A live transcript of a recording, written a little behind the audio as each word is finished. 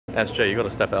SJ, you gotta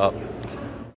step it up.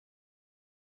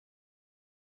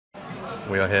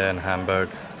 We are here in Hamburg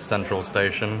Central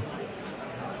Station,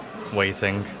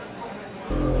 waiting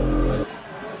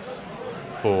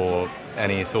for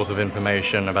any sort of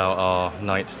information about our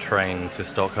night train to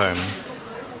Stockholm.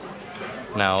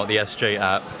 Now, the SJ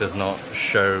app does not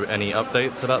show any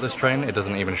updates about this train. It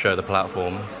doesn't even show the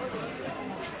platform.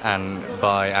 And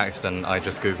by accident, I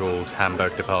just googled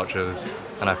Hamburg departures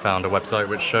and I found a website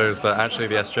which shows that actually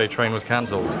the SJ train was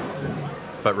cancelled,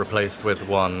 but replaced with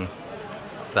one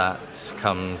that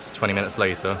comes 20 minutes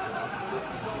later.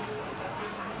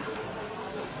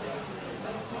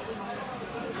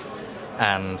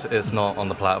 And it's not on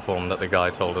the platform that the guy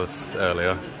told us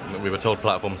earlier. We were told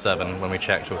platform 7 when we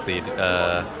checked with the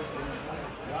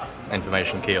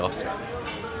information kiosk.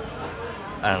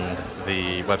 And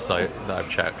the website that I've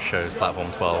checked shows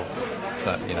platform 12,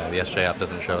 but you know, the SJ app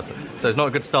doesn't show us. So it's not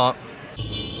a good start.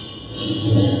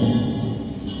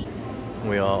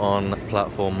 We are on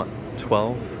platform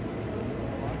 12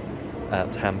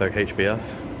 at Hamburg HBF.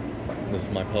 This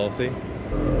is my party.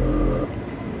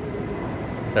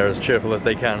 They're as cheerful as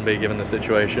they can be given the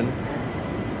situation.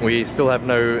 We still have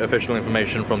no official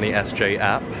information from the SJ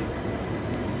app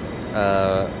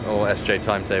or SJ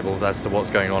timetables as to what's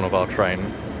going on with our train.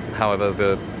 However,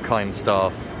 the kind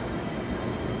staff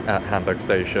at Hamburg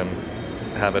Station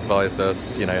have advised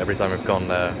us, you know, every time we've gone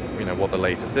there, you know, what the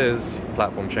latest is,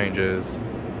 platform changes.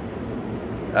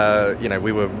 You know,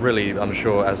 we were really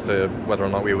unsure as to whether or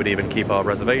not we would even keep our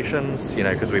reservations, you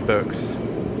know, because we booked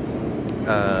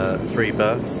 3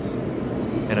 berths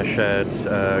in a shared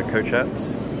coachette.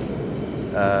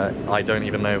 I don't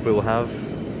even know if we'll have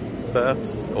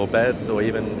berths or beds or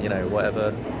even, you know,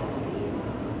 whatever.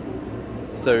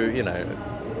 So, you know,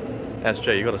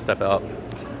 SJ, you got to step it up.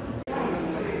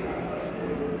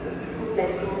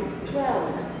 Platform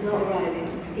 12, now arriving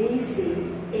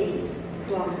AC8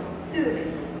 from Zurich.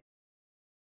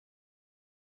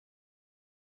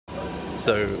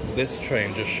 So this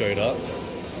train just showed up.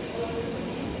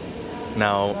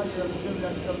 Now,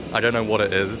 I don't know what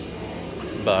it is,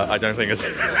 but I don't think it's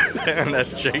an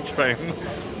SJ train.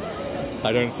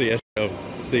 I don't see SJ. Oh,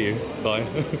 see you. Bye.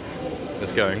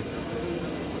 It's going.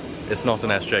 It's not an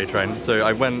SJ train. So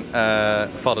I went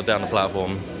farther down the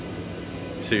platform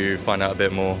to find out a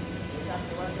bit more.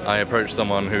 I approached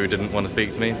someone who didn't want to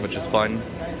speak to me, which is fine.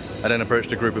 I then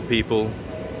approached a group of people,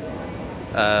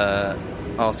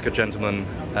 asked a gentleman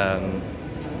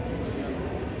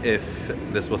if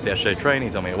this was the SJ train. He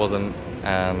told me it wasn't,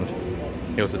 and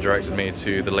he also directed me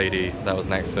to the lady that was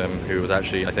next to him, who was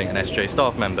actually, I think, an SJ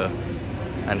staff member,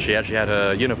 and she actually had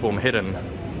her uniform hidden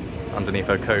underneath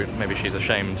her coat. Maybe she's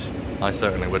ashamed. I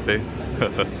certainly would be.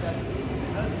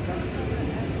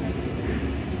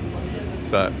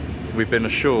 But we've been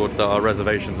assured that our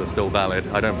reservations are still valid.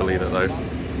 I don't believe it though.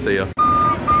 See ya.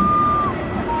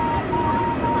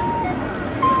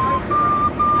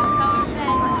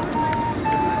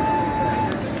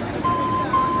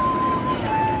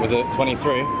 Was it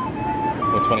 23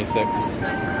 or 26?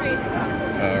 23.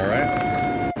 All right.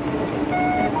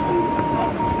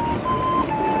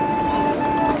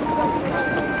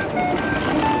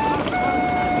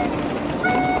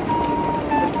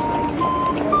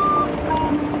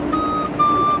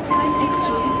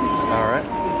 All right.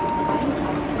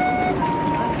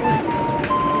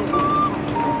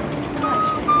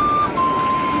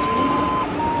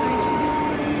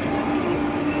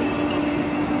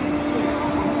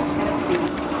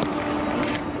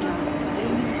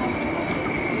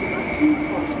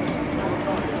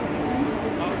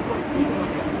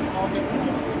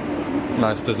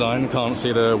 Nice design. Can't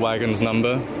see the wagon's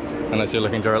number unless you're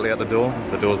looking directly at the door.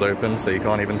 The door's open, so you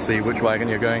can't even see which wagon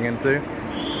you're going into.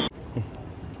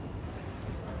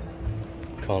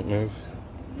 Can't move.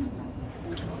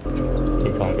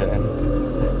 You can't get in.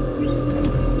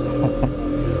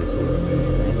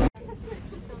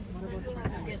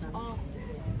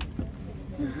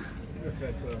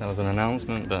 That was an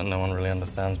announcement, but no one really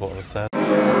understands what was said.